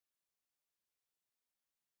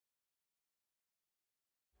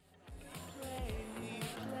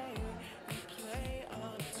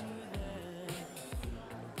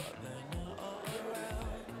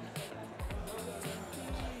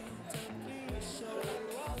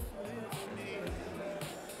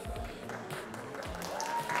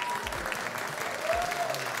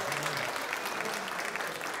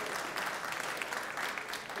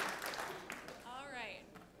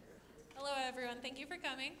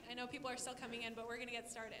I know people are still coming in, but we're going to get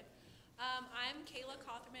started. I'm Kayla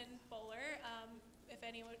Cawthorman-Bowler. If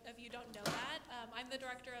any of you don't know that, I'm the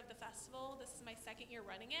director of the festival. This is my second year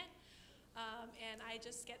running it. And I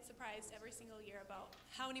just get surprised every single year about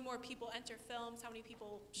how many more people enter films, how many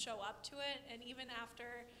people show up to it, and even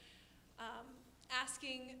after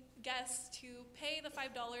asking guests to pay the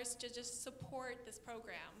 $5 to just support this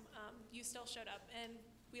program, you still showed up, and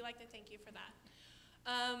we like to thank you for that.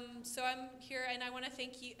 So I'm here, and I want to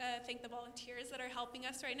thank the volunteers that are helping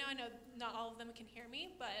us right now. I know not all of them can hear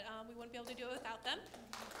me, but we wouldn't be able to do it without them.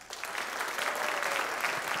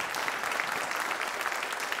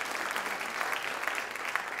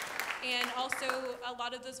 And also, a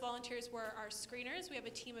lot of those volunteers were our screeners. We have a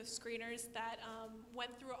team of screeners that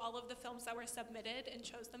went through all of the films that were submitted and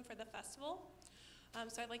chose them for the festival.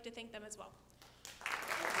 So I'd like to thank them as well.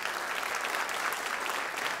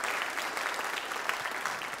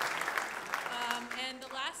 And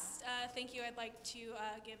the last thank you I'd like to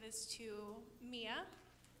give is to Mia.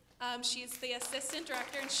 She's the assistant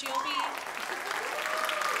director, and she'll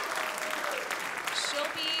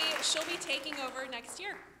be taking over next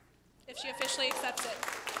year if she officially accepts it.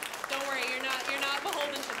 Don't worry, you're not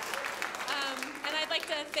beholden to that. And I'd like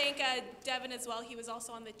to thank Devin as well. He was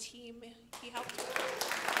also on the team. He helped.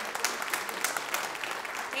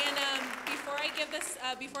 And before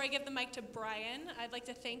I give the mic to Brian, I'd like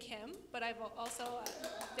to thank him, but I've also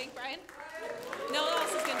thank Brian. No one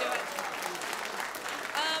else is gonna do it.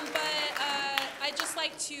 I'd just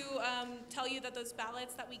like to tell you that those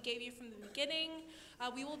ballots that we gave you from the beginning,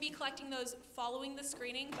 we will be collecting those following the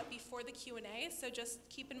screening, but before the Q&A. So just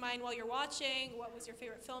keep in mind while you're watching, what was your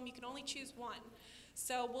favorite film? You can only choose one.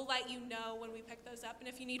 So we'll let you know when we pick those up. And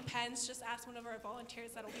if you need pens, just ask one of our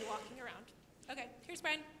volunteers that'll be walking around. Okay, here's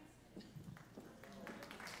Brian.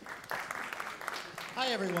 Hi,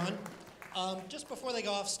 everyone. Just before they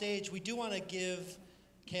go off stage, we do want to give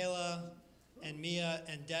Kayla and Mia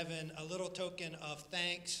and Devin a little token of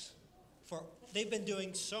thanks for, they've been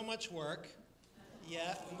doing so much work.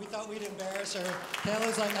 Yeah, and we thought we'd embarrass her.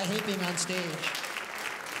 Kayla's like, I hate being on stage.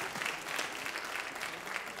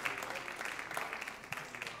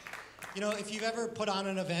 You know, if you've ever put on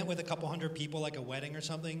an event with a couple hundred people, like a wedding or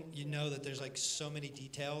something, you know that there's like so many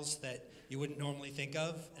details that you wouldn't normally think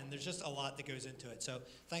of, and there's just a lot that goes into it. So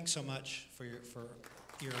thanks so much for your work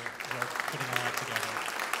putting all that together.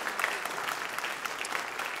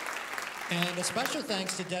 And a special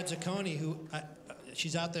thanks to Deb Zacconi, who,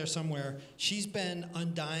 she's out there somewhere. She's been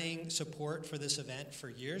undying support for this event for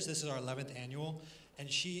years. This is our 11th annual. And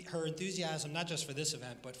her enthusiasm, not just for this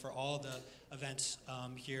event, but for all the events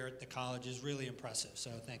here at the college is really impressive.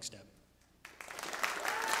 So thanks, Deb.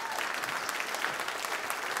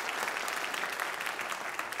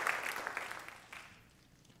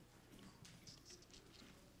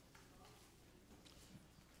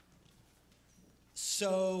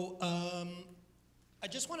 So I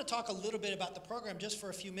just want to talk a little bit about the program just for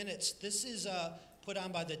a few minutes. This is put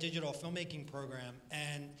on by the Digital Filmmaking Program,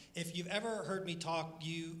 and if you've ever heard me talk,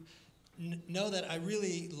 you know that I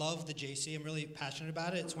really love the JC. I'm really passionate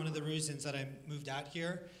about it. It's one of the reasons that I moved out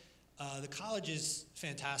here. The college is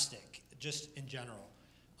fantastic, just in general.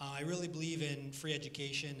 I really believe in free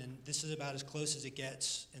education, and this is about as close as it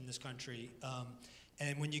gets in this country.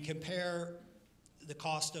 And when you compare the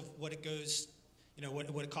cost of what it goes, you know,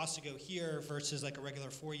 what it costs to go here versus like a regular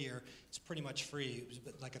 4-year, it's pretty much free. It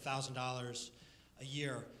was like $1,000 a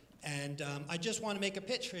year. And I just want to make a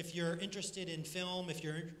pitch. If you're interested in film, if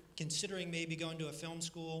you're considering maybe going to a film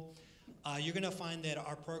school, you're going to find that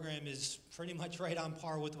our program is pretty much right on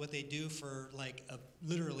par with what they do for like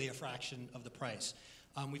literally a fraction of the price.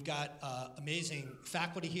 We've got amazing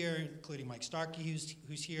faculty here, including Mike Starkey,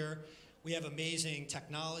 who's here. We have amazing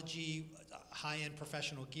technology, high-end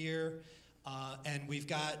professional gear, and we've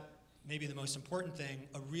got, maybe the most important thing,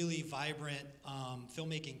 a really vibrant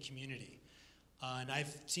filmmaking community. And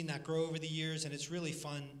I've seen that grow over the years, and it's really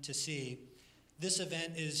fun to see. This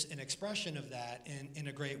event is an expression of that in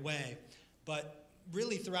a great way. But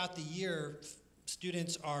really throughout the year,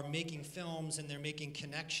 students are making films, and they're making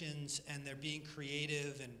connections, and they're being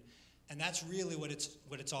creative, and that's really what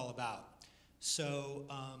it's all about. So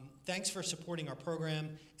thanks for supporting our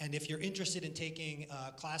program. And if you're interested in taking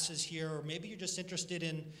classes here, or maybe you're just interested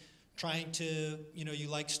in trying to, you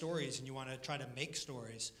like stories and you want to try to make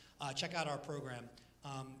stories, check out our program.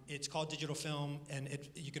 It's called Digital Film, and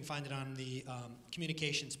you can find it on the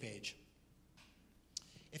communications page.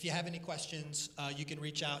 If you have any questions, you can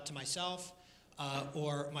reach out to myself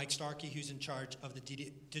or Mike Starkey, who's in charge of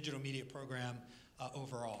the digital media program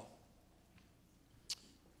overall.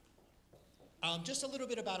 Just a little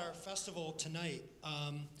bit about our festival tonight.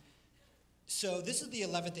 So this is the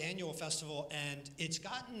 11th annual festival, and it's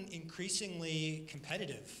gotten increasingly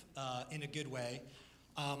competitive in a good way.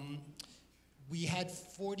 We had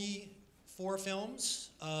 44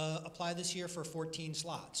 films apply this year for 14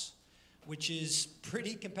 slots, which is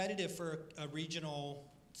pretty competitive for a regional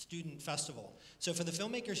student festival. So for the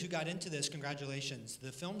filmmakers who got into this, congratulations.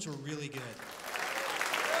 The films were really good.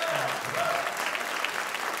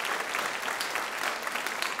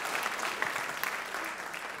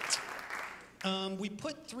 We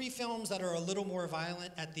put 3 films that are a little more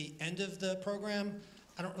violent at the end of the program.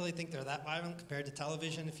 I don't really think they're that violent compared to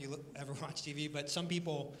television if you ever watch TV, but some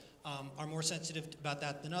people are more sensitive about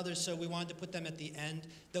that than others, so we wanted to put them at the end.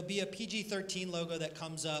 There'll be a PG-13 logo that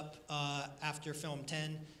comes up after film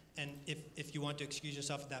 10, and if you want to excuse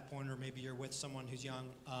yourself at that point, or maybe you're with someone who's young,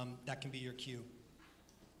 that can be your cue.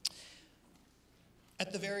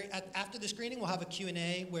 After the screening, we'll have a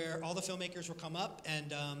Q&A where all the filmmakers will come up,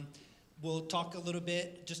 and we'll talk a little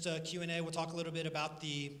bit, just a Q&A, we'll talk a little bit about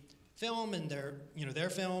the film and their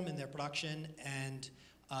film and their production, and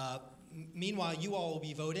meanwhile, you all will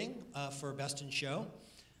be voting for Best in Show.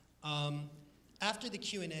 After the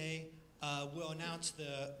Q&A, we'll announce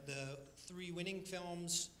the 3 winning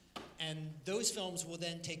films, and those films will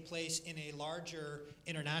then take place in a larger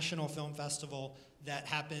international film festival that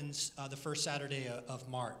happens the first Saturday of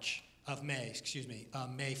May,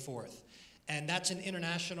 May 4th. And that's an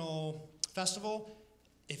international festival.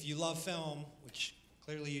 If you love film, which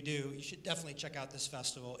clearly you do, you should definitely check out this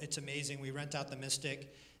festival. It's amazing. We rent out the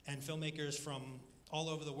Mystic, and filmmakers from all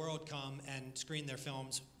over the world come and screen their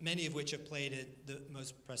films, many of which have played at the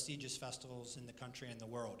most prestigious festivals in the country and the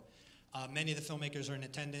world. Many of the filmmakers are in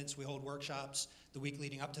attendance. We hold workshops the week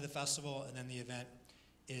leading up to the festival, and then the event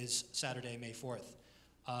is Saturday, May 4th.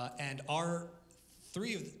 And our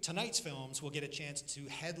 3 of tonight's films will get a chance to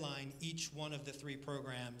headline each one of the 3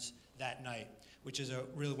 programs that night, which is a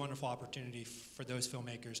really wonderful opportunity for those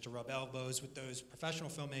filmmakers to rub elbows with those professional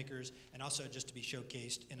filmmakers, and also just to be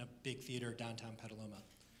showcased in a big theater downtown Petaluma.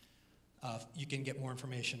 You can get more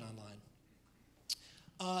information online.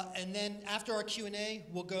 And then after our Q&A,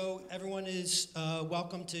 we'll go, everyone is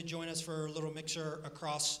welcome to join us for a little mixer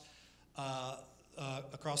across the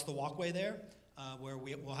walkway there, where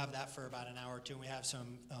we'll have that for about an hour or 2, and we have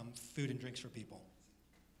some food and drinks for people.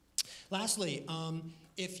 Lastly,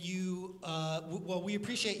 we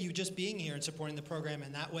appreciate you just being here and supporting the program,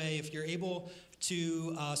 and that way, if you're able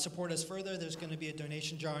to support us further, there's going to be a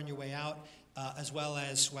donation jar on your way out, as well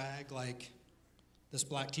as swag like this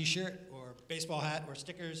black t-shirt or baseball hat or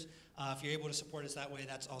stickers. If you're able to support us that way,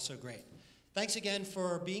 that's also great. Thanks again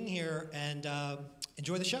for being here, and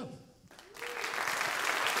enjoy the show.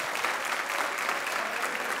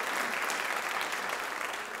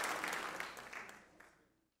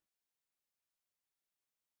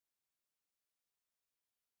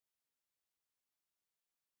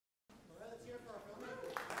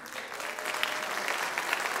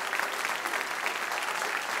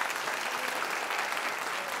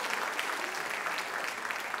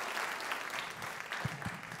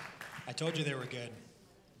 I told you they were good.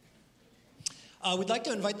 We'd like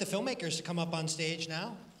to invite the filmmakers to come up on stage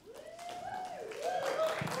now.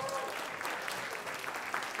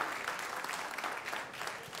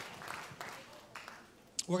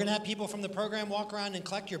 We're going to have people from the program walk around and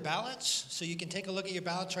collect your ballots, so you can take a look at your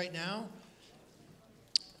ballots right now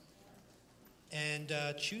and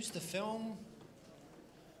choose the film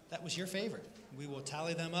that was your favorite. We will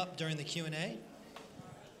tally them up during the Q&A.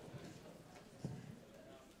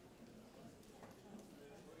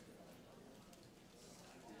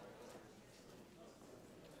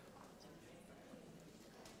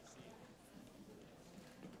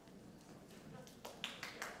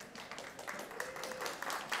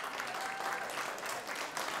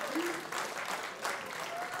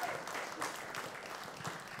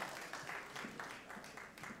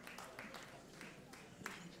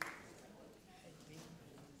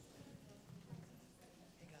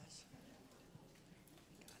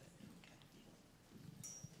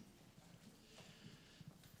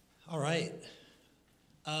 All right.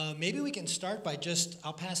 Maybe we can start by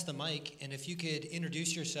I'll pass the mic, and if you could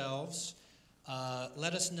introduce yourselves,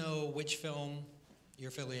 let us know which film you're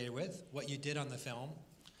affiliated with, what you did on the film,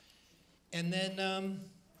 and then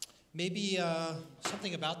maybe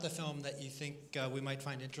something about the film that you think we might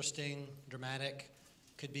find interesting, dramatic.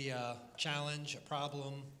 Could be a challenge, a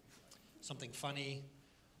problem, something funny,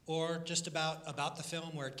 or just about the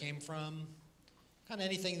film, where it came from, kind of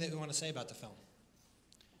anything that we want to say about the film.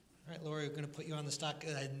 All right, Lori, we're going to put you on the spot.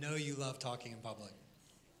 I know you love talking in public.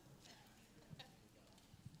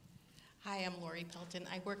 Hi, I'm Lori Pelton.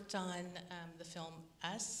 I worked on the film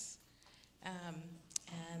Us,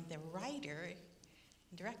 and the writer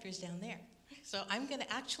and director is down there. So I'm going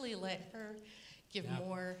to actually let her give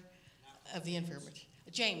more of the information.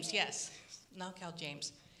 James, yes. Knockout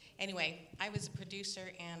James. Anyway, I was a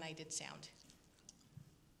producer and I did sound.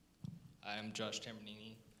 I'm Josh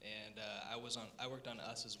Tambernini, and I worked on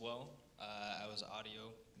Us as well. I was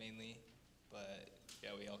audio mainly, but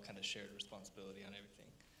yeah, we all kind of shared responsibility on everything.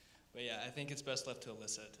 But yeah, I think it's best left to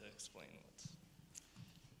Alyssa to explain what's.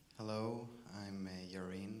 Hello, I'm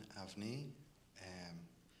Yarin Avni.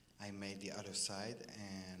 I made The Other Side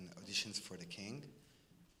and Auditions for the King.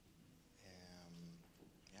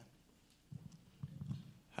 Yeah.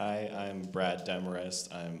 Hi, I'm Brad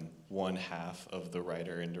Demarest. I'm one half of the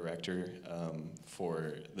writer and director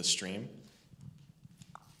for the stream.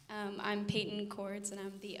 I'm Peyton Cords, and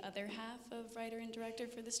I'm the other half of writer and director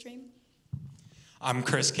for the stream. I'm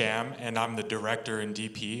Chris Cam, and I'm the director and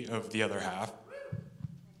DP of the other half.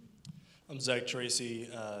 I'm Zach Tracy.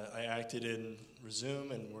 I acted in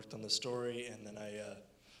Resume and worked on the story, and then I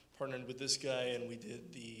partnered with this guy, and we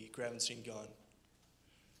did the Gravenstein Gone.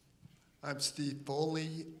 I'm Steve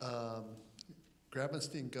Foley.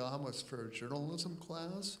 Gravenstein Gone was for a journalism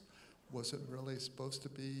class. Wasn't really supposed to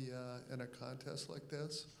be in a contest like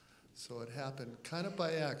this, so it happened kind of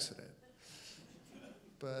by accident.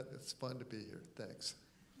 But it's fun to be here. Thanks.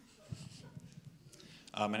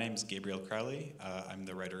 My name is Gabriel Crowley. I'm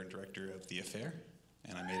the writer and director of The Affair,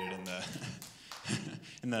 and I made it in the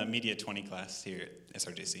in the Media 20 class here at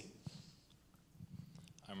SRJC.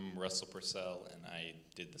 I'm Russell Purcell, and I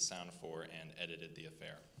did the sound for and edited The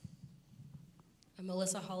Affair. I'm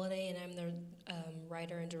Melissa Holiday, and I'm the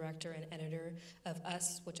writer and director and editor of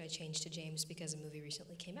Us, which I changed to James because a movie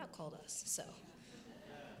recently came out called Us. So.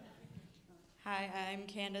 Hi, I'm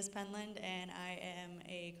Candace Penland, and I am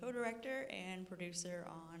a co-director and producer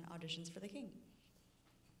on Auditions for the King.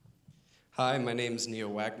 Hi, my name's Neil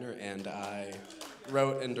Wagner, and I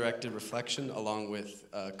wrote and directed Reflection, along with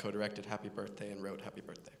co-directed Happy Birthday and wrote Happy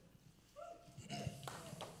Birthday.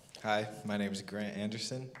 Hi, my name is Grant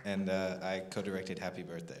Anderson, and I co-directed Happy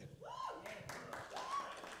Birthday.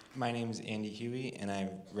 My name is Andy Huey, and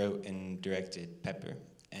I wrote and directed Pepper.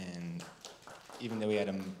 And even though we had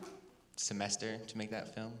a semester to make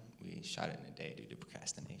that film, we shot it in a day due to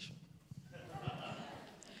procrastination.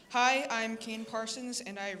 Hi, I'm Kane Parsons,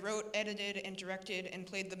 and I wrote, edited, and directed and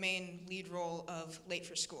played the main lead role of Late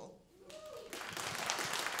for School.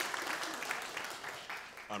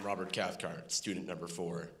 I'm Robert Cathcart, student number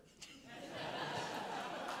 4.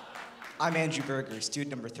 I'm Andrew Berger,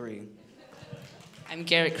 student number 3. I'm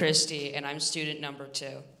Garrett Christie, and I'm student number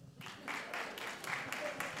 2.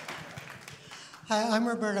 Hi, I'm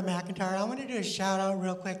Roberta McIntyre. I want to do a shout out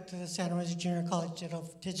real quick to the Santa Rosa Junior College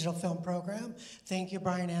Digital Film Program. Thank you,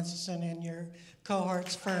 Brian Anselson and your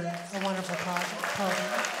cohorts for a wonderful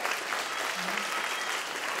program.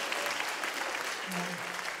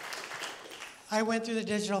 I went through the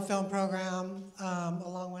digital film program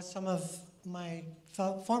along with some of my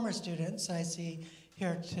former students I see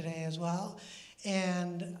here today as well.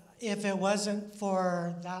 And if it wasn't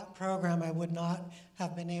for that program, I would not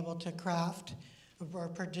have been able to craft or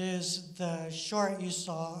produce the short you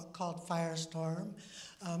saw called Firestorm.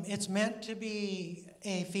 It's meant to be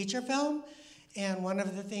a feature film, and one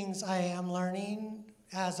of the things I am learning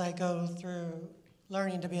as I go through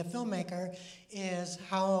learning to be a filmmaker is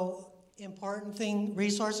how important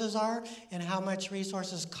resources are and how much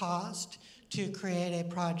resources cost to create a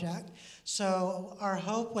project. So our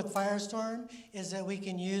hope with Firestorm is that we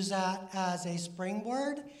can use that as a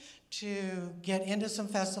springboard to get into some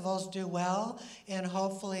festivals, do well, and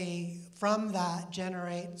hopefully from that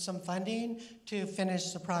generate some funding to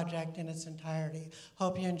finish the project in its entirety.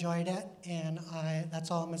 Hope you enjoyed it, and that's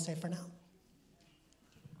all I'm gonna say for now.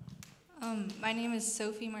 My name is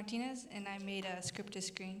Sophie Martinez, and I made a script to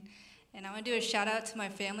screen. And I want to do a shout out to my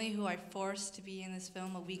family who I forced to be in this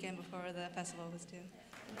film a weekend before the festival was due.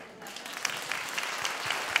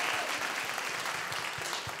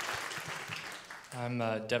 I'm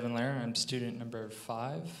Devin Lair. I'm student number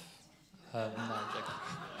 5.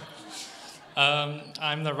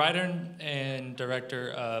 I'm the writer and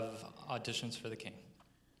director of Auditions for the King.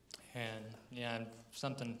 And yeah,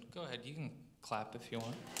 something, go ahead, you can clap if you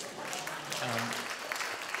want.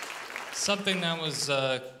 Something that was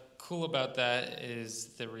cool about that is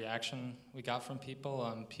the reaction we got from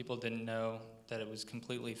people. People didn't know that it was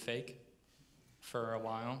completely fake for a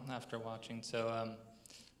while after watching. So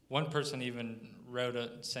one person even wrote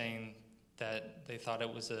it saying that they thought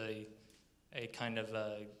it was a kind of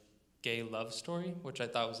a gay love story, which I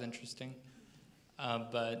thought was interesting.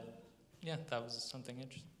 But yeah, that was something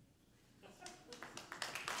interesting.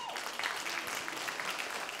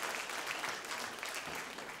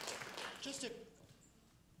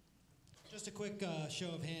 Just a quick show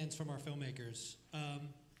of hands from our filmmakers.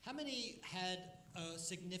 How many had a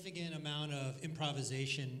significant amount of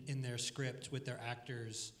improvisation in their script with their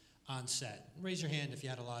actors on set? Raise your hand if you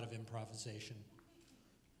had a lot of improvisation.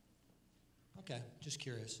 Okay, just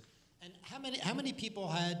curious. And how many people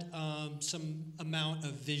had some amount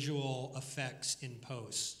of visual effects in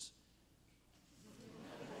post?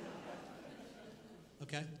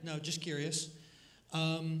 Okay, no, just curious.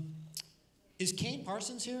 Is Kane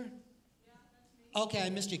Parsons here? Okay, I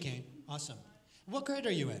missed you, Kane. Awesome. What grade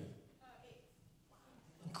are you in? 8th.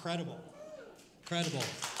 Incredible. Incredible.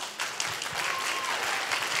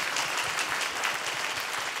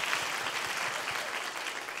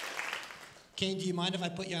 Kane, do you mind if I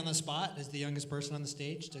put you on the spot as the youngest person on the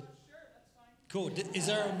stage? Sure, that's fine. Cool. Is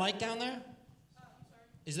there a mic down there? I'm sorry?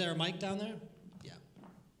 Is there a mic down there? Yeah.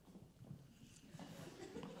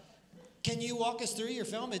 Can you walk us through your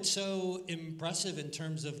film? It's so impressive in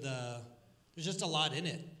terms of there's just a lot in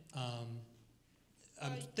it.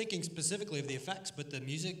 I'm thinking specifically of the effects, but the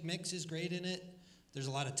music mix is great in it. There's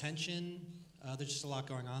a lot of tension. There's just a lot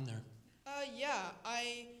going on there. Yeah,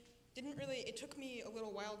 I didn't really, it took me a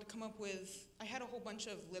little while to come up with, I had a whole bunch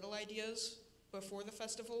of little ideas before the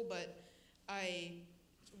festival, but I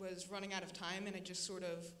was running out of time and I just sort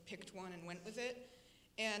of picked one and went with it.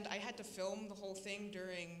 And I had to film the whole thing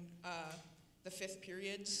during the 5th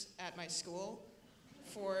periods at my school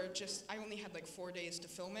I only had like 4 days to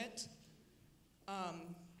film it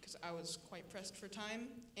because I was quite pressed for time.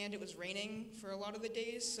 And it was raining for a lot of the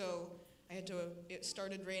days, so it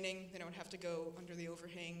started raining, then I would have to go under the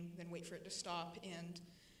overhang, then wait for it to stop. And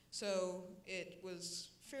so it was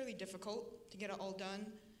fairly difficult to get it all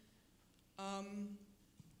done.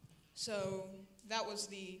 So that was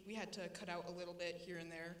we had to cut out a little bit here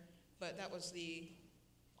and there, but that was the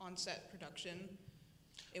on-set production.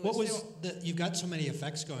 You've got so many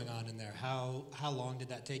effects going on in there. How long did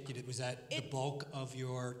that take you? Was that the bulk of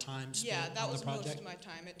your time spent on the project? Yeah, that was most of my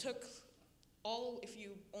time. It took if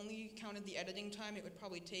you only counted the editing time, it would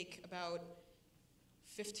probably take about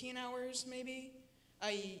 15 hours maybe.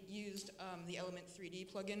 I used the Element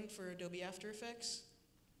 3D plugin for Adobe After Effects,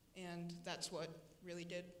 and that's what really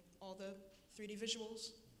did all the 3D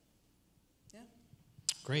visuals. Yeah.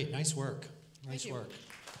 Great, nice work. Nice work.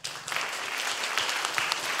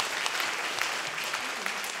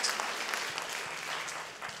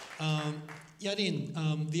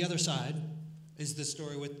 Yadin, the other side is the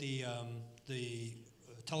story with the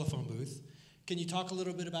telephone booth. Can you talk a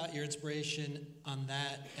little bit about your inspiration on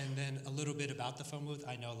that and then a little bit about the phone booth?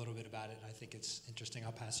 I know a little bit about it. I think it's interesting.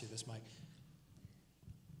 I'll pass you this mic.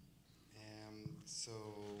 So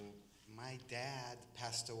my dad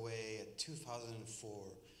passed away in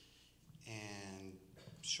 2004, and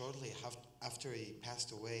shortly after he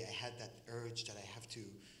passed away, I had that urge that I have to,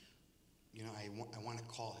 I want to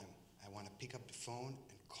call him. I want to pick up the phone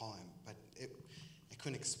and call him, but I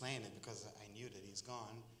couldn't explain it because I knew that he's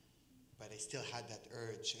gone, but I still had that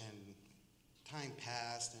urge, and time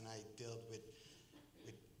passed, and I dealt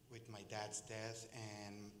with my dad's death,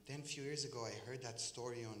 and then a few years ago, I heard that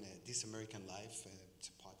story on This American Life. It's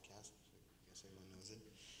a podcast, I guess everyone knows it,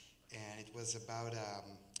 and it was about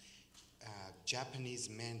Japanese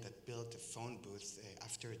men that built a phone booth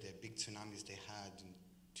after the big tsunamis they had in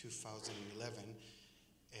 2011.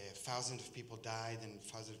 Thousands of people died and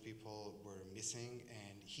thousands of people were missing,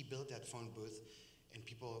 and he built that phone booth, and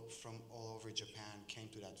people from all over Japan came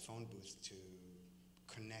to that phone booth to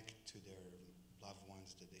connect to their loved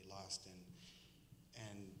ones that they lost,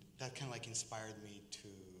 and that kind of like inspired me to,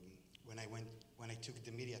 when I took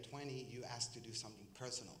the Media 20, you asked to do something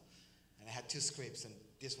personal, and I had 2 scripts, and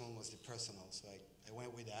this one was the personal, so I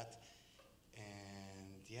went with that,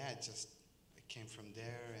 and yeah, it came from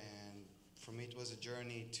there, and for me it was a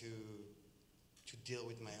journey to deal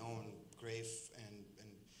with my own grief and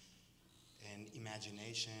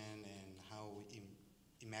imagination, and how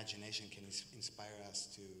imagination can inspire us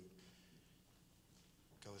to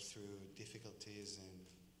go through difficulties, and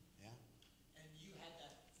yeah. And you had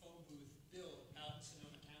that phone booth built out in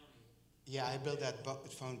Sonoma County. Yeah, I built that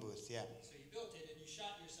phone booth, yeah. So you built it and you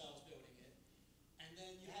shot yourselves building it, and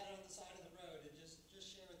then you had it on the side of the road, and just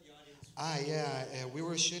share with the audience. We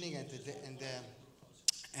were shooting at the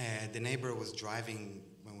neighbor was driving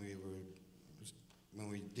when we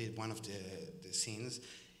did one of the scenes,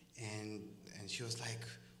 and she was like,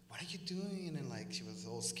 "What are you doing?" And like she was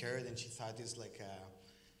all scared, and she thought it's like a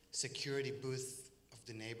security booth of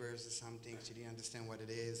the neighbors or something. She didn't understand what it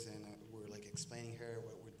is, and we're like explaining her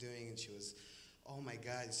what we're doing, and she was, oh my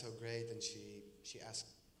God, it's so great, and she asked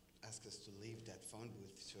us to leave that phone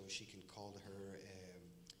booth so she can call her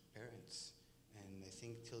parents. And I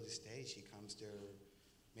think till this day she comes there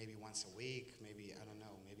maybe once a week, maybe, I don't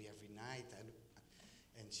know, maybe every night.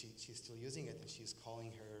 And she's still using it, and she's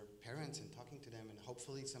calling her parents and talking to them, and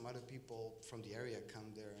hopefully some other people from the area come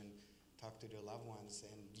there and talk to their loved ones.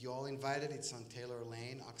 And you all invited. It's on Taylor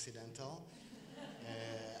Lane, Occidental.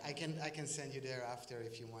 I can send you there after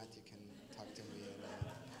if you want. You can talk to me. And,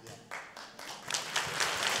 yeah.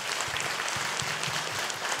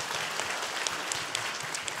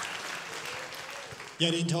 Yeah,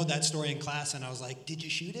 I didn't told that story in class, and I was like, "Did you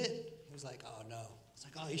shoot it?" He was like, "Oh no." It's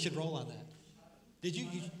like, "Oh, you should roll on that." Did you?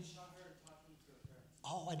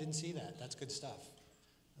 Oh, I didn't see that. That's good stuff.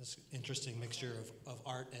 That's an interesting mixture of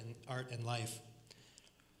art and life.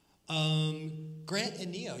 Grant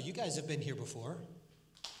and Neo, you guys have been here before.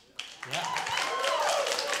 Yeah.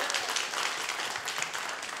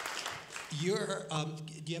 You're.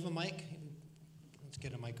 Do you have a mic? Let's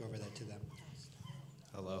get a mic over there to them.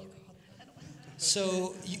 Hello.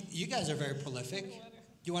 So you guys are very prolific.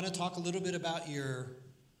 You want to talk a little bit about your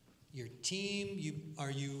team? Are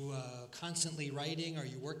you constantly writing? Are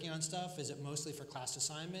you working on stuff? Is it mostly for class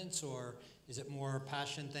assignments, or is it more a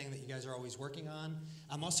passion thing that you guys are always working on?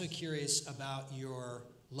 I'm also curious about your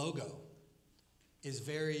logo. It's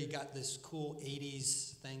got this cool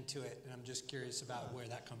 80s thing to it, and I'm just curious about where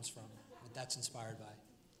that comes from, what that's inspired by.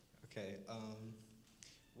 Okay.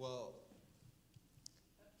 Well,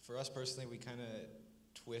 for us personally, we kind of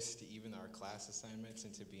twist even our class assignments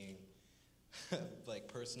into being like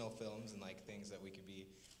personal films and like things that we could be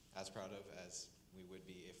as proud of as we would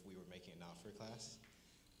be if we were making it not for class.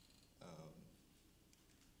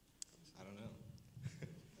 I don't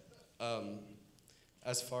know.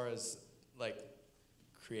 As far as like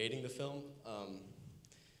creating the film,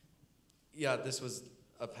 yeah, this was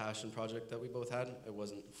a passion project that we both had. It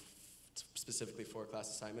wasn't specifically for a class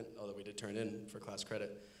assignment, although we did turn in for class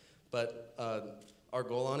credit. But our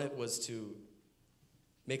goal on it was to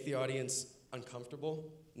make the audience uncomfortable,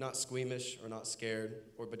 not squeamish or not scared,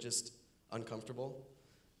 but just uncomfortable.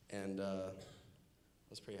 And I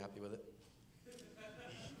was pretty happy with it.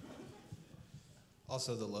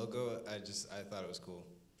 Also, the logo, I thought it was cool.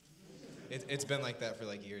 It's been like that for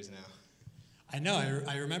like years now. I know.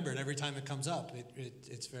 I remember it every time it comes up.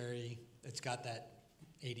 It's got that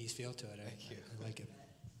 80s feel to it. I like it.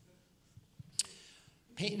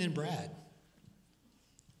 Peyton and Brad.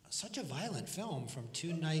 Such a violent film from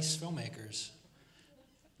two nice filmmakers.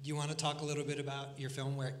 Do you want to talk a little bit about your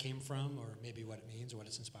film, where it came from, or maybe what it means or what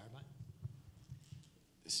it's inspired by?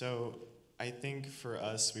 So I think for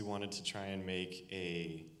us, we wanted to try and make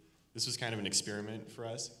this was kind of an experiment for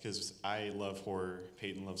us, because I love horror,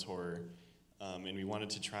 Peyton loves horror, and we wanted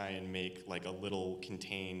to try and make like a little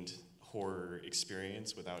contained horror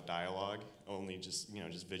experience without dialogue, only just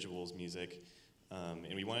visuals, music,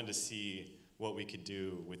 and we wanted to see what we could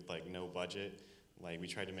do with like no budget. Like we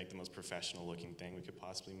tried to make the most professional looking thing we could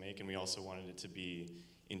possibly make, and we also wanted it to be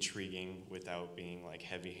intriguing without being like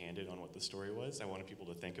heavy-handed on what the story was. I wanted people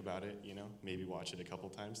to think about it, maybe watch it a couple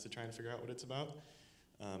times to try and figure out what it's about.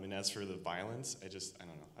 And as for the violence, I don't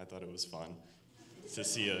know, I thought it was fun to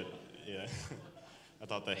see I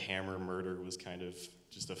thought the hammer murder was kind of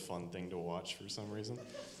just a fun thing to watch for some reason.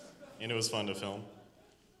 And it was fun to film.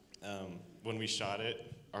 When we shot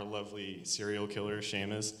it, our lovely serial killer,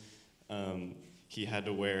 Seamus, he had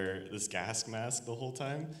to wear this gas mask the whole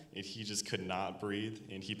time, and he just could not breathe,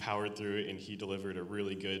 and he powered through it, and he delivered a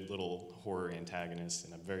really good little horror antagonist,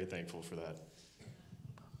 and I'm very thankful for that.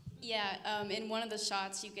 Yeah, in one of the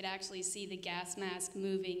shots, you could actually see the gas mask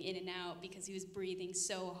moving in and out because he was breathing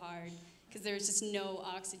so hard, because there was just no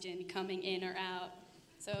oxygen coming in or out.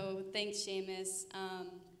 So thanks, Seamus.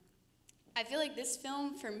 I feel like this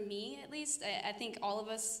film, for me at least, I think all of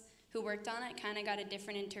us who worked on it kind of got a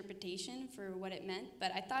different interpretation for what it meant, but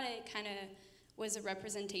I thought it kind of was a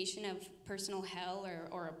representation of personal hell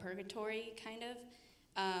or a purgatory, kind of,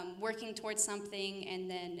 working towards something and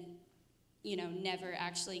then, never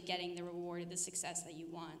actually getting the reward of the success that you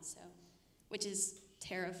want, so, which is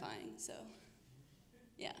terrifying, so,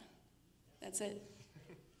 yeah, that's it.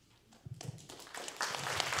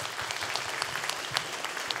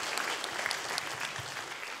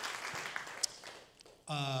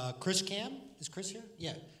 Chris Cam? Is Chris here?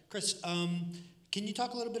 Yeah. Chris, can you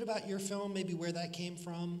talk a little bit about your film, maybe where that came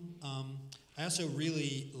from? I also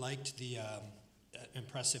really liked the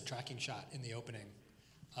impressive tracking shot in the opening,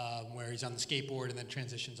 where he's on the skateboard and then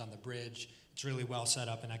transitions on the bridge. It's really well set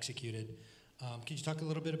up and executed. Can you talk a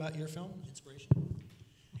little bit about your film, inspiration?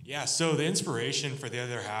 Yeah, so the inspiration for the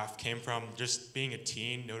other half came from just being a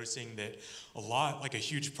teen, noticing that a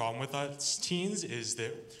huge problem with us teens is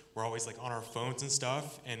that we're always like on our phones and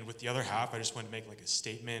stuff. And with the other half, I just wanted to make like a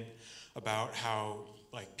statement about how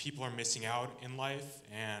like people are missing out in life.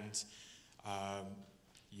 And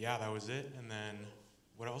yeah, that was it. And then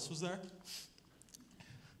what else was there?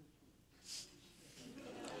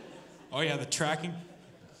 Oh yeah, the tracking.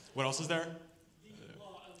 What else was there?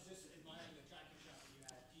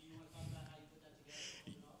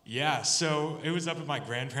 Yeah, so it was up at my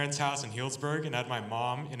grandparents' house in Healdsburg, and I had my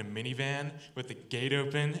mom in a minivan with the gate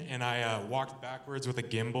open, and I walked backwards with a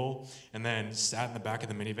gimbal, and then sat in the back of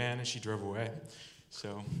the minivan, and she drove away.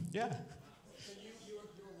 So, yeah. So you were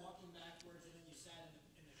walking backwards, and then you sat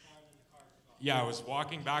in the car, and then the car took off? Yeah, I was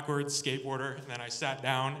walking backwards, skateboarder, and then I sat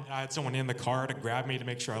down, and I had someone in the car to grab me to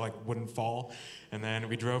make sure I like wouldn't fall, and then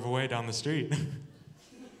we drove away down the street.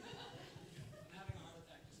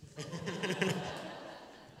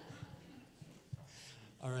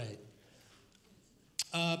 All right.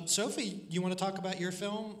 Sophie, you want to talk about your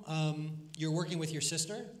film? You're working with your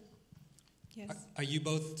sister? Yes. Are you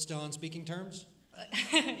both still on speaking terms?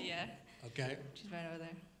 Yeah. Okay. She's right over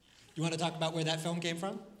there. You want to talk about where that film came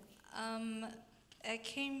from? It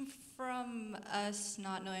came from us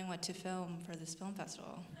not knowing what to film for this film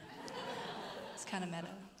festival. It's kind of meta.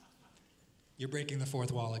 You're breaking the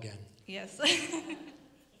fourth wall again. Yes.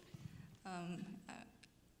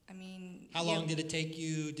 I mean... How long did it take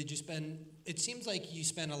you? Did you spend... It seems like you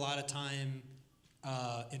spent a lot of time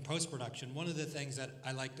in post-production. One of the things that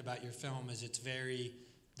I liked about your film is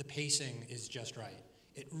the pacing is just right.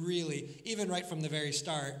 It really, even right from the very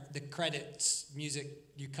start, the credits, music,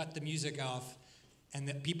 you cut the music off, and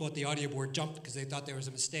the people at the audio board jumped because they thought there was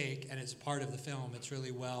a mistake, and it's part of the film. It's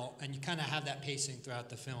really well, and you kind of have that pacing throughout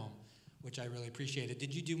the film, which I really appreciated.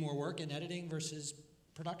 Did you do more work in editing versus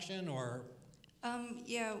production, or?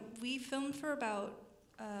 Yeah, we filmed for about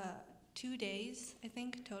 2 days, I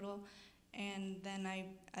think, total, and then I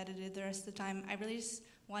edited the rest of the time. I really just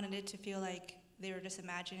wanted it to feel like they were just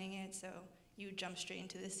imagining it, so you would jump straight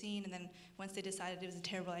into the scene, and then once they decided it was a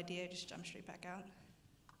terrible idea, just jump straight back out.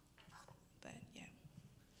 But yeah.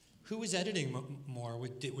 Who was editing more?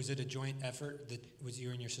 Was it a joint effort? Was you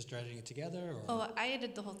and your sister editing it together? Or? Oh, I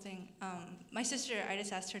edited the whole thing. My sister, I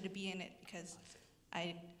just asked her to be in it because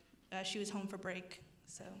she was home for break,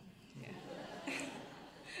 so yeah.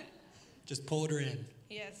 Just pulled her in.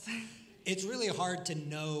 Yes. It's really hard to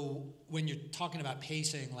know when you're talking about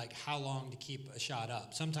pacing, like how long to keep a shot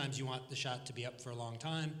up. Sometimes you want the shot to be up for a long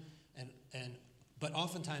time, but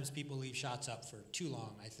oftentimes people leave shots up for too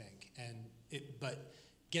long, I think. But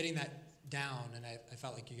getting that down, and I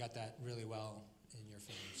felt like you got that really well in your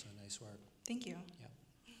film, so nice work. Thank you. Yeah.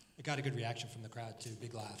 I got a good reaction from the crowd too,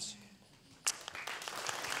 big laughs.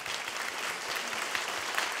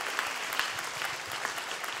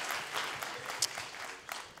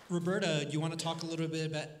 Roberta, do you want to talk a little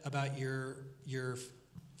bit about your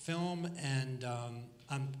film? And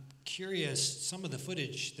I'm curious, some of the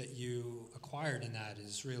footage that you acquired in that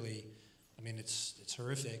is really, I mean, it's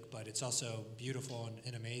horrific, but it's also beautiful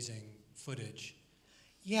and amazing footage.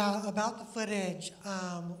 Yeah, about the footage,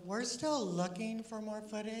 we're still looking for more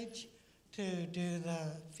footage to do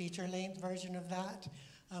the feature-length version of that.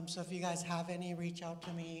 So if you guys have any, reach out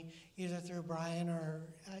to me, either through Brian or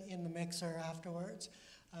in the mixer afterwards.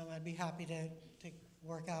 I'd be happy to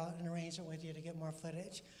work out an arrangement with you to get more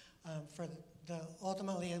footage.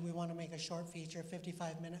 Ultimately, we want to make a short feature,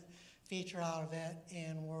 55-minute feature out of it,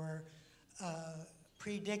 and we're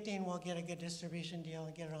predicting we'll get a good distribution deal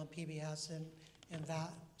and get it on PBS and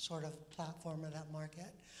that sort of platform or that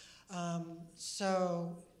market.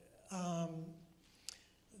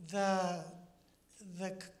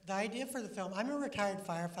 The idea for the film, I'm a retired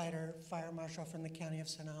firefighter, fire marshal from the county of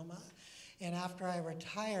Sonoma. And after I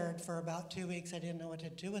retired for about 2 weeks, I didn't know what to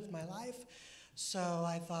do with my life. So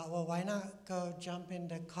I thought, well, why not go jump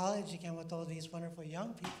into college again with all these wonderful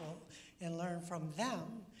young people and learn from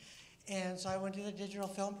them? And so I went to the digital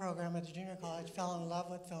film program at the junior college, fell in love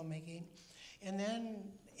with filmmaking. And then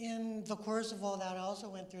in the course of all that, I also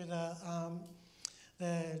went through the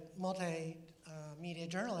multimedia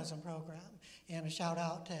journalism program. And a shout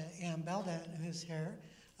out to Ann Belden, who's here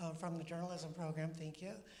from the journalism program, thank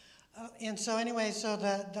you. And so anyway, so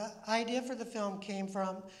the idea for the film came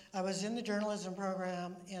from, I was in the journalism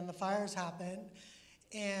program and the fires happened,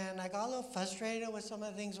 and I got a little frustrated with some of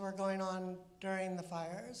the things that were going on during the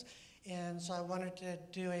fires, and so I wanted to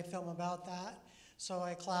do a film about that. So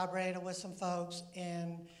I collaborated with some folks,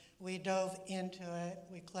 and we dove into it.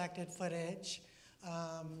 We collected footage,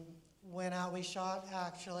 went out, we shot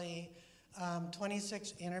actually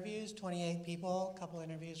 26 interviews, 28 people, a couple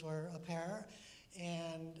interviews were a pair,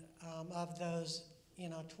 and of those,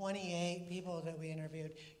 28 people that we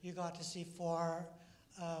interviewed, you got to see 4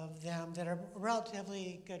 of them that are a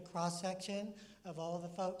relatively good cross-section of all of the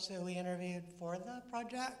folks that we interviewed for the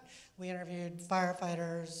project. We interviewed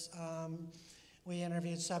firefighters, we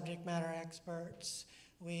interviewed subject matter experts,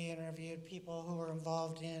 we interviewed people who were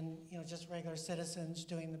involved in, just regular citizens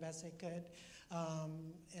doing the best they could,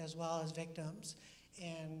 as well as victims.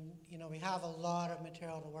 And, we have a lot of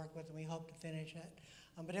material to work with, and we hope to finish it.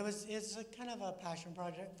 But it's a kind of a passion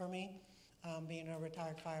project for me, being a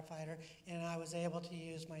retired firefighter, and I was able to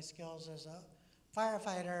use my skills as a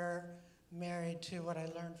firefighter married to what I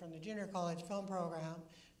learned from the junior college film program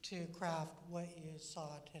to craft what you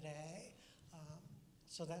saw today.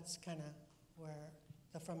 So that's kind of where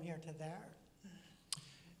the from here to there.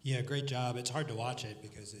 Yeah, great job. It's hard to watch it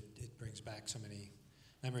because it brings back so many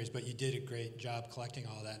memories, but you did a great job collecting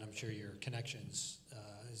all that, and I'm sure your connections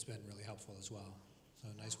has been really helpful as well. So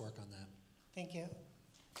nice work on that. Thank you.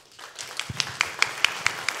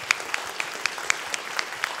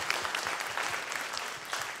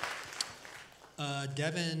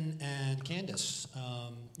 Devin and Candace,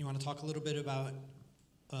 you want to talk a little bit about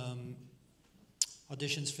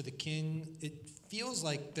auditions for the King? It feels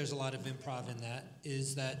like there's a lot of improv in that.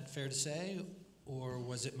 Is that fair to say, or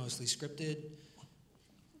was it mostly scripted?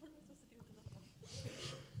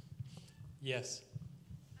 Yes.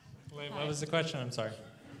 Wait, what was the question? I'm sorry.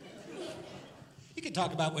 You can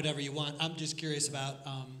talk about whatever you want. I'm just curious about,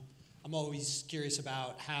 I'm always curious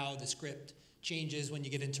about how the script changes when you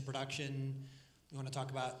get into production. You want to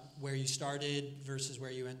talk about where you started versus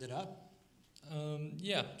where you ended up?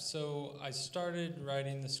 Yeah, so I started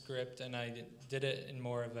writing the script, and I did it in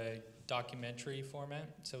more of a documentary format.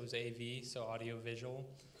 So it was AV, so audio-visual,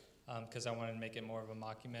 because I wanted to make it more of a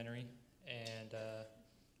mockumentary. And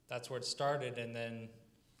that's where it started, and then,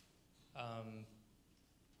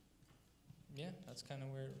 yeah, that's kind of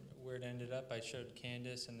where it ended up. I showed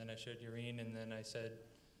Candace, and then I showed Yureen, and then I said,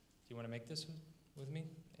 do you want to make this with me?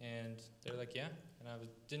 And they're like, yeah. And I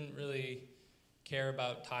didn't really care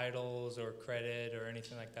about titles or credit or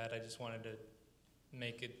anything like that. I just wanted to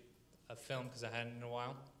make it a film because I hadn't in a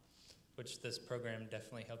while, which this program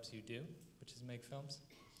definitely helps you do, which is make films.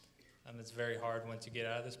 It's very hard once you get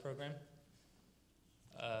out of this program.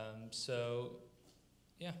 So,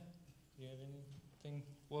 yeah. Do you have anything?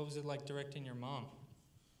 What was it like directing your mom?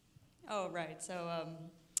 Oh, right. So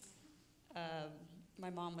my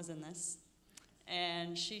mom was in this,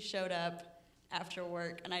 and she showed up after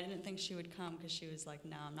work, and I didn't think she would come because she was like,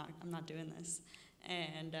 no, I'm not doing this.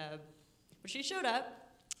 And but she showed up,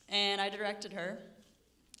 and I directed her,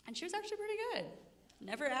 and she was actually pretty good.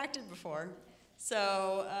 Never acted before.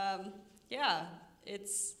 So yeah,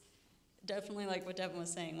 it's definitely like what Devin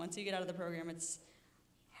was saying. Once you get out of the program, it's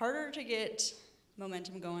harder to get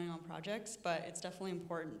momentum going on projects, but it's definitely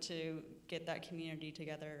important to get that community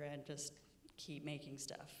together and just keep making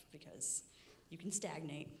stuff because you can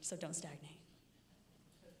stagnate, so don't stagnate.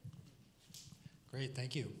 Great,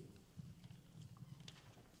 thank you.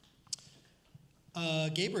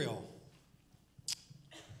 Gabriel,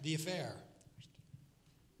 The Affair.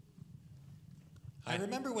 I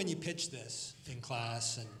remember when you pitched this in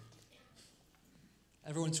class, and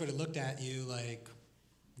everyone sort of looked at you like,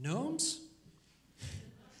 gnomes?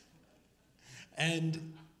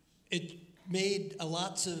 And it made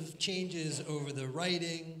lots of changes over the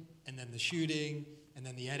writing, and then the shooting, and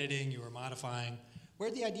then the editing you were modifying. Where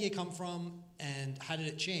did the idea come from, and how did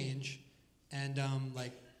it change? And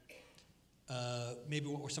maybe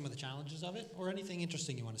what were some of the challenges of it, or anything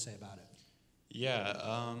interesting you want to say about it?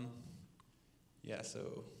 Yeah,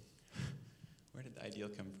 so where did the idea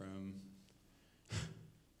come from?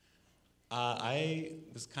 I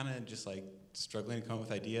was kind of just like struggling to come up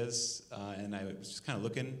with ideas, and I was just kind of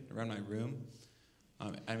looking around my room.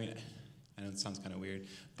 I mean, I know it sounds kind of weird,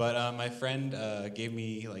 but my friend gave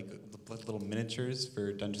me like little miniatures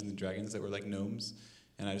for Dungeons and Dragons that were like gnomes,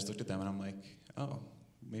 and I just looked at them and I'm like, oh,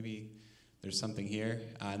 maybe there's something here.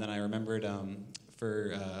 And then I remembered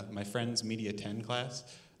for my friend's Media 10 class,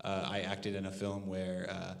 I acted in a film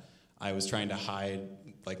where I was trying to hide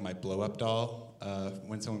like my blow-up doll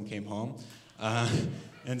when someone came home,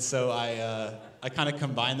 and so I kind of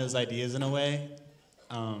combined those ideas in a way.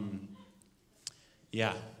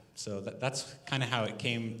 Yeah. So that's kind of how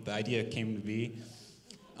the idea came to be.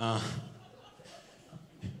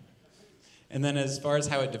 And then as far as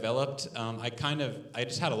how it developed, I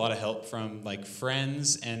just had a lot of help from like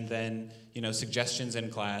friends and then, suggestions in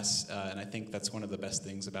class. And I think that's one of the best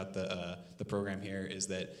things about the program here is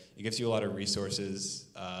that it gives you a lot of resources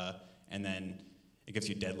and then it gives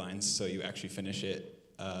you deadlines so you actually finish it,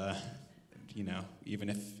 you know, even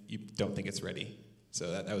if you don't think it's ready.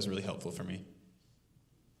 So that was really helpful for me.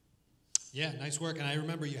 Yeah, nice work. And I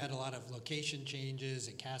remember you had a lot of location changes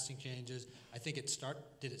and casting changes. I think did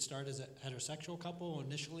it start as a heterosexual couple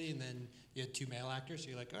initially, and then you had 2 male actors, so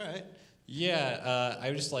you're like, all right. Yeah,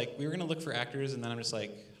 I was just like, we were gonna look for actors, and then I'm just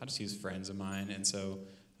like, I'll just use friends of mine, and so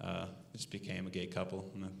it just became a gay couple,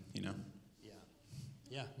 you know.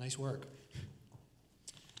 Yeah, nice work.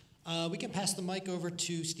 We can pass the mic over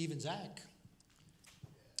to Steve and Zach.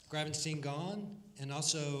 Gravenstein gone, and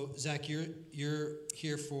also Zach, you're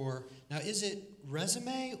here for now. Is it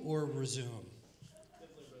resume or resume?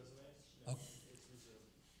 Definitely resume. Oh.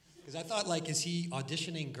 Because I thought, like, is he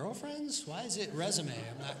auditioning girlfriends? Why is it resume?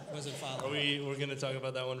 Wasn't following. We're gonna talk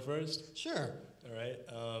about that one first? Sure. All right.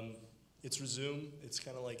 It's resume. It's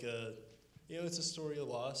kind of like it's a story of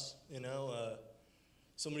loss. You know,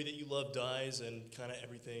 somebody that you love dies, and kind of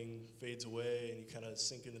everything fades away, and you kind of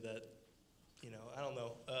sink into that. You know, I don't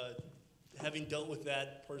know. Having dealt with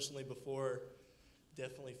that personally before,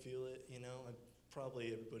 definitely feel it. You know,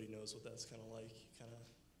 probably everybody knows what that's kind of like.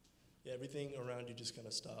 Everything around you just kind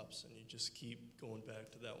of stops, and you just keep going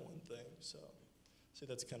back to that one thing. So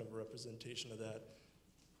that's kind of a representation of that.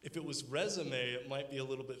 If it was resume, it might be a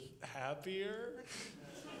little bit happier.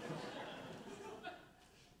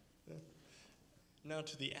 Now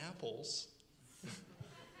to the apples.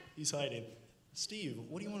 He's hiding. Steve,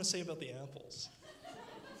 what do you want to say about the apples?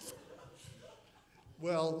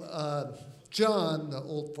 Well, John, the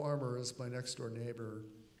old farmer, is my next door neighbor,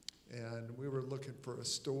 and we were looking for a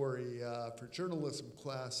story for journalism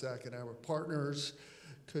class. Zach and I were partners,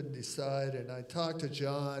 couldn't decide, and I talked to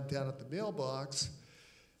John down at the mailbox,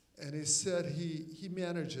 and he said he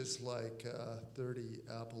manages like 30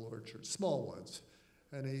 apple orchards, small ones,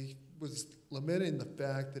 and he was lamenting the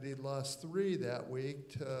fact that he'd lost 3 that week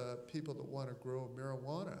to people that want to grow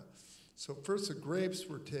marijuana. So first the grapes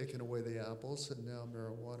were taking away the apples, and now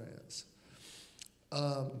marijuana is.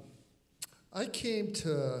 I came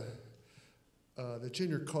to the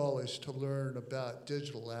junior college to learn about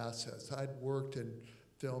digital assets. I'd worked in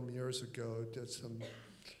film years ago, did some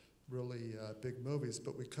really big movies,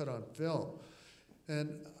 but we cut on film.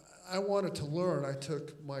 And I wanted to learn. I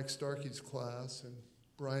took Mike Starkey's class and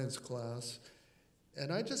Brian's class,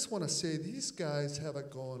 and I just want to say these guys have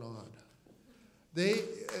it going on. They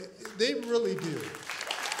really do.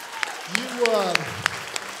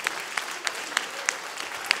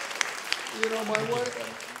 You know,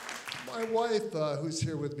 my wife, who's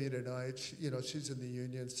here with me tonight, she's in the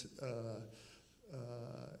unions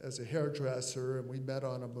as a hairdresser, and we met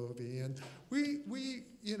on a movie, and we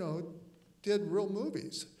did real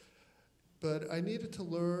movies. But I needed to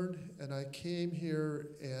learn, and I came here,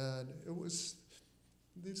 and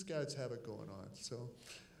these guys have it going on. So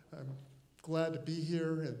I'm glad to be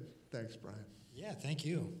here, and thanks, Brian. Yeah, thank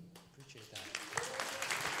you. Appreciate that.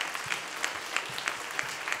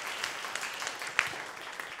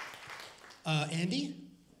 Andy?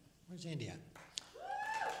 Where's Andy at?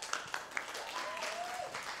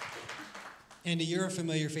 Andy, you're a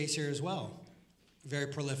familiar face here as well. Very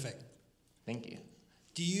prolific. Thank you.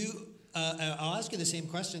 Do you, I'll ask you the same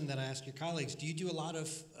question that I asked your colleagues. Do you do a lot of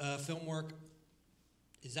film work?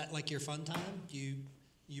 Is that like your fun time?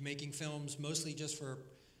 You making films mostly just for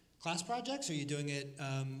class projects, or are you doing it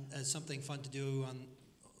as something fun to do on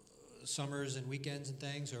summers and weekends and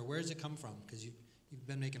things, or where does it come from? Because you've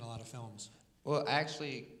been making a lot of films. Well, I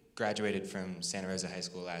actually graduated from Santa Rosa High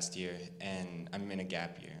School last year, and I'm in a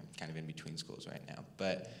gap year. I'm kind of in between schools right now.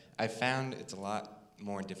 But I found it's a lot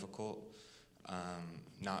more difficult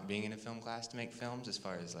not being in a film class to make films, as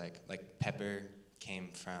far as like Pepper came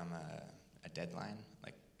from a deadline,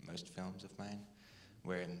 like most films of mine,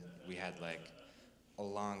 where we had like a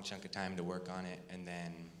long chunk of time to work on it, and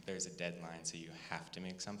then there's a deadline, so you have to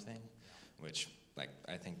make something, which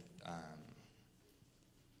I think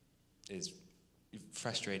is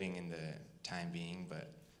frustrating in the time being,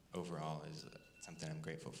 but overall is something I'm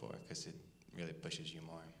grateful for, because it really pushes you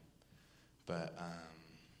more. But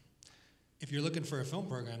if you're looking for a film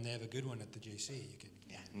program, they have a good one at the JC. You can.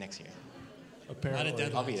 Yeah, next year.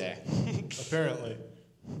 Apparently. I'll be there. Apparently.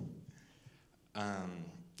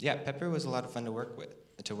 Yeah, Pepper was a lot of fun to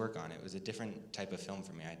work on. It was a different type of film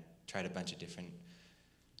for me. I tried a bunch of different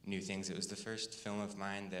new things. It was the first film of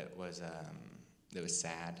mine that was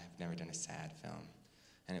sad. I've never done a sad film.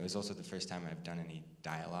 And it was also the first time I've done any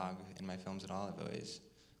dialogue in my films at all. I've always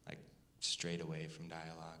strayed away from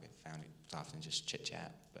dialogue. I found it's often just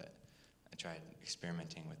chit-chat, but I tried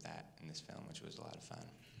experimenting with that in this film, which was a lot of fun.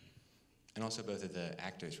 And also both of the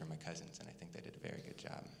actors were my cousins, and I think they did a very good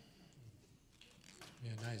job.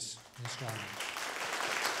 Yeah, nice. Nice job.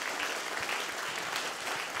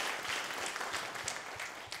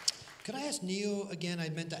 Could I ask Neo again? I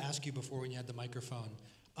meant to ask you before when you had the microphone.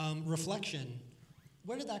 Reflection,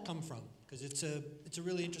 where did that come from? Because it's a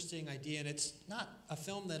really interesting idea, and it's not a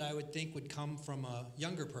film that I would think would come from a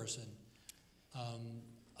younger person.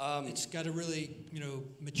 It's got a really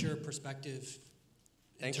mature perspective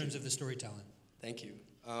in terms of the storytelling. Thank you.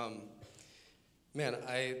 Man,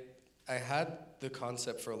 I had the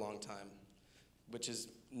concept for a long time, which is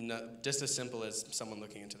just as simple as someone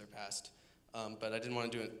looking into their past. But I didn't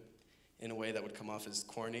want to do it in a way that would come off as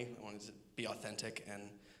corny. I wanted to be authentic, and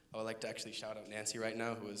I would like to actually shout out Nancy right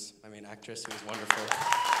now, who is my main actress, who is wonderful.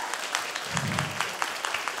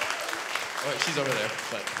 Oh, she's over there,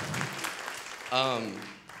 but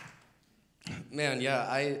man,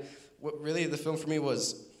 yeah, what really the film for me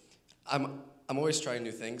was, I'm always trying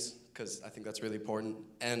new things, because I think that's really important.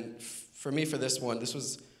 And for me, for this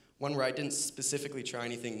was one where I didn't specifically try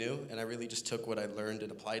anything new, and I really just took what I learned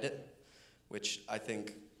and applied it, which I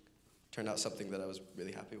think turned out something that I was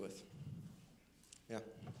really happy with. Yeah.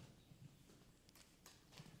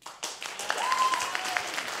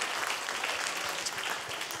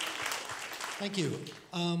 Thank you.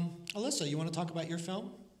 Alyssa, you want to talk about your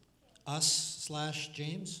film?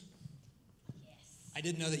 Us/James? I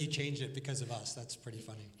didn't know that you changed it because of us. That's pretty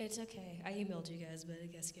funny. It's okay. I emailed you guys, but I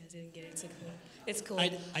guess you guys didn't get it. It's cool. I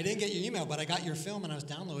didn't get your email, but I got your film and I was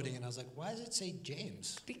downloading and I was like, why does it say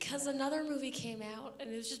James? Because another movie came out and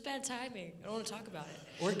it was just bad timing. I don't want to talk about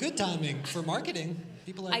it. Or good timing for marketing.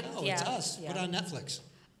 People are like, it's us. Yeah. Put it on Netflix.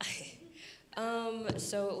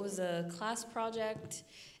 So it was a class project,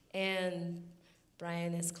 and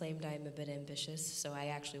Brian has claimed I'm a bit ambitious, so I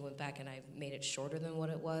actually went back and I made it shorter than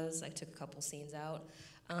what it was. I took a couple scenes out.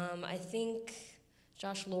 I think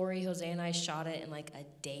Josh, Lori, Jose, and I shot it in like a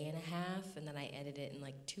day and a half, and then I edited it in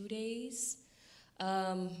like 2 days.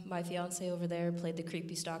 My fiance over there played the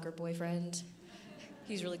creepy stalker boyfriend.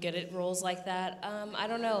 He's really good at roles like that. I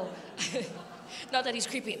don't know. Not that he's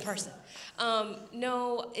creepy in person.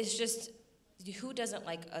 No, it's just, who doesn't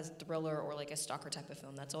like a thriller or like a stalker type of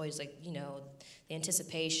film? That's always like, the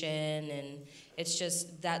anticipation, and it's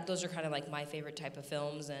just that those are kind of like my favorite type of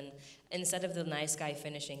films. And instead of the nice guy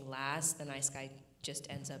finishing last, the nice guy just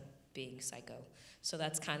ends up being psycho. So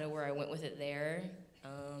that's kind of where I went with it there.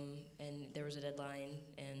 And there was a deadline,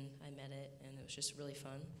 and I met it, and it was just really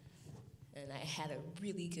fun. And I had a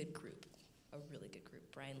really good group.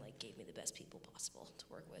 Brian gave me the best people possible to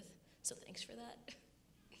work with. So thanks for that.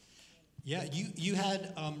 Yeah, you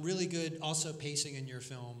had really good also pacing in your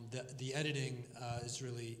film. The editing is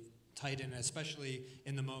really tight, and especially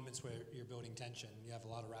in the moments where you're building tension. You have a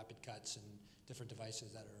lot of rapid cuts and different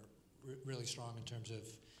devices that are really strong in terms of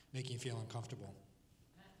making you feel uncomfortable.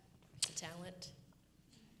 It's a talent.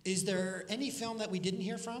 Is there any film that we didn't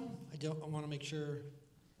hear from? I want to make sure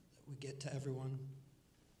that we get to everyone.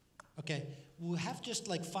 Okay, we'll have just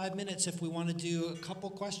like 5 minutes if we want to do a couple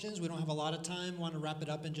questions. We don't have a lot of time. Want to wrap it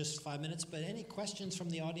up in just 5 minutes. But any questions from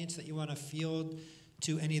the audience that you want to field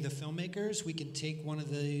to any of the filmmakers? We can take one of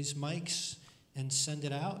these mics and send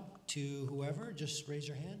it out to whoever. Just raise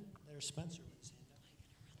your hand. There's Spencer.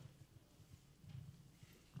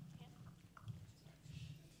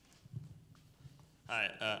 Hi,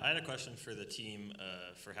 I had a question for the team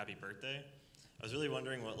for Happy Birthday. I was really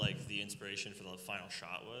wondering what the inspiration for the final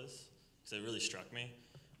shot was, because it really struck me.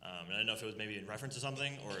 And I didn't know if it was maybe in reference to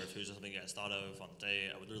something, or if it was just something you guys thought of on the day.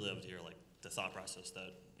 I would really love to hear the thought process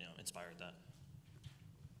that inspired that.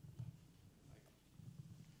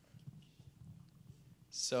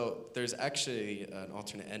 So there's actually an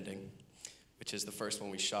alternate ending, which is the first one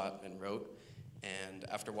we shot and wrote. And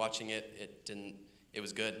after watching it, it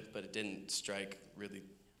was good, but it didn't strike really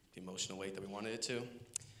the emotional weight that we wanted it to.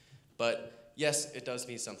 But yes, it does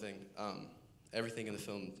mean something. Everything in the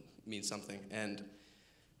film means something. And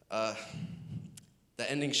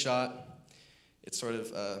the ending shot, it's sort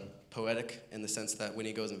of poetic in the sense that when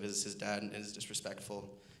he goes and visits his dad and is disrespectful,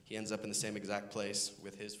 he ends up in the same exact place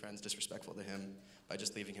with his friends disrespectful to him by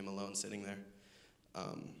just leaving him alone sitting there.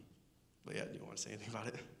 But yeah, do you want to say anything about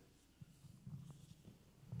it?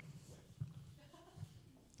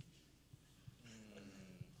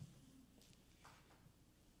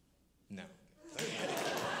 No.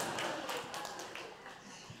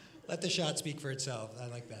 Let the shot speak for itself. I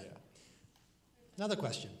like that. Another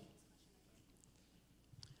question.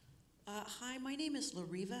 Hi, my name is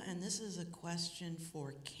Lariva, and this is a question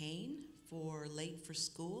for Kane for Late for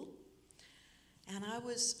School. And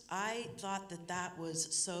I thought that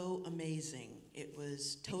was so amazing. it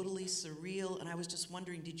was totally surreal, and I was just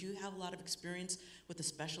wondering, did you have a lot of experience with the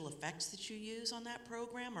special effects that you use on that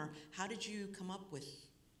program, or how did you come up with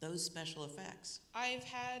those special effects? I've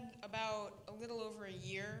had about a little over a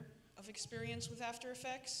year of experience with After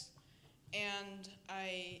Effects, and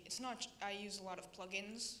I use a lot of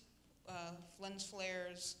plugins, lens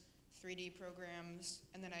flares, 3D programs,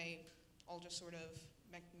 and then I'll just sort of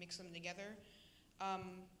mix them together.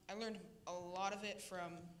 I learned a lot of it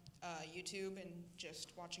from YouTube and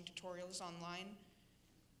just watching tutorials online,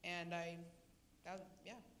 and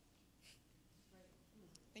yeah.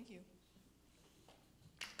 Thank you.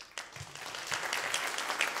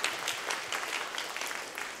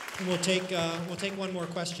 And we'll take one more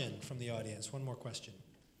question from the audience. One more question.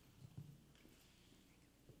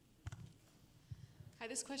 Hi,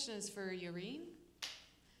 this question is for Yoreen.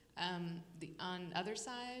 On Other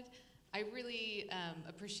Side, I really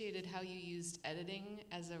appreciated how you used editing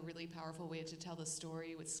as a really powerful way to tell the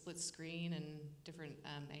story with split screen and different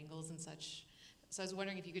angles and such. So I was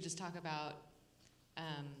wondering if you could just talk about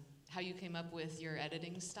how you came up with your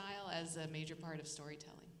editing style as a major part of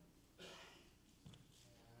storytelling.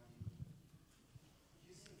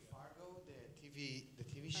 Using Fargo, the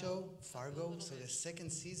TV show, Fargo, so the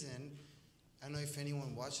second season, I don't know if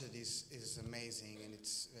anyone watched it, is amazing, and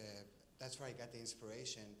it's that's where I got the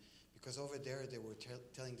inspiration, because over there they were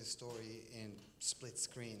telling the story in split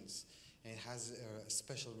screens, and it has a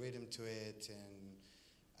special rhythm to it, and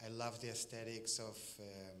I love the aesthetics of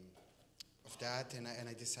that, and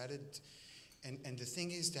I decided, and the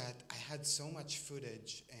thing is that I had so much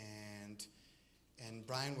footage, and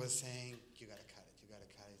Brian was saying, you gotta cut it,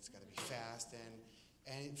 it's gotta be fast,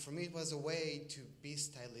 and for me it was a way to be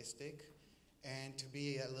stylistic, and to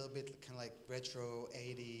be a little bit kind of like retro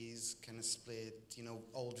 80s kind of split,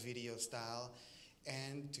 old video style,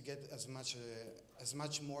 and to get as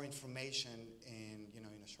much more information in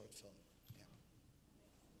a short film.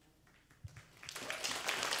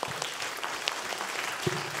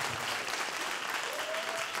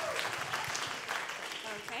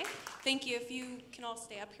 Okay, thank you. If you can all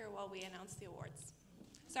stay up here while we announce the awards.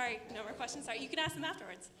 Sorry, no more questions. Sorry, you can ask them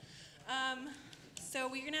afterwards. So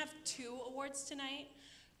we're going to have 2 awards tonight.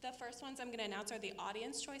 The first ones I'm going to announce are the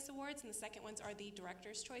Audience Choice Awards, and the second ones are the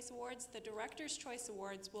Director's Choice Awards. The Director's Choice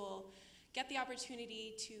Awards will get the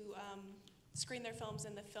opportunity to screen their films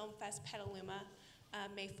in the Film Fest Petaluma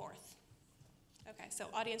May 4th. Okay, so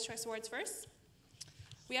Audience Choice Awards first.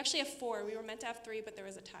 We actually have 4. We were meant to have 3, but there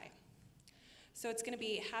was a tie. So it's going to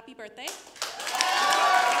be Happy Birthday,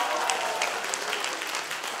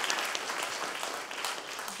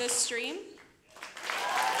 The Stream,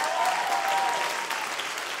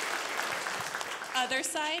 Other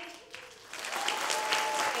Side,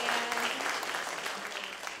 and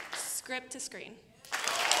Script to Screen.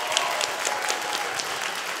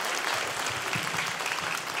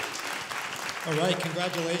 All right,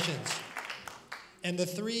 congratulations. And the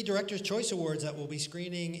 3 Director's Choice Awards that will be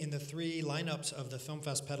screening in the 3 lineups of the Film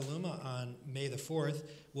Fest Petaluma on May the 4th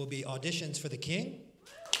will be Auditions for the King,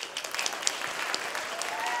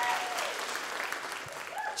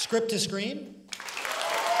 Script to Screen,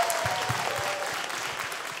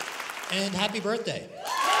 and Happy Birthday.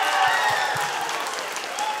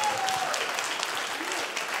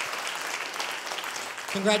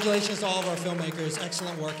 Congratulations to all of our filmmakers.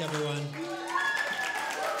 Excellent work, everyone.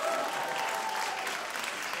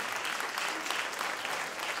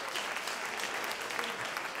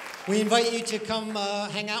 We invite you to come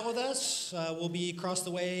hang out with us. We'll be across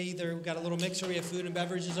the way. We've got a little mixer. We have food and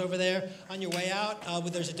beverages over there. On your way out,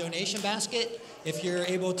 there's a donation basket if you're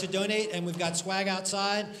able to donate, and we've got swag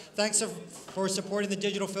outside. Thanks for supporting the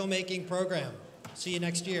digital filmmaking program. See you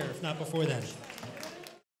next year, if not before then.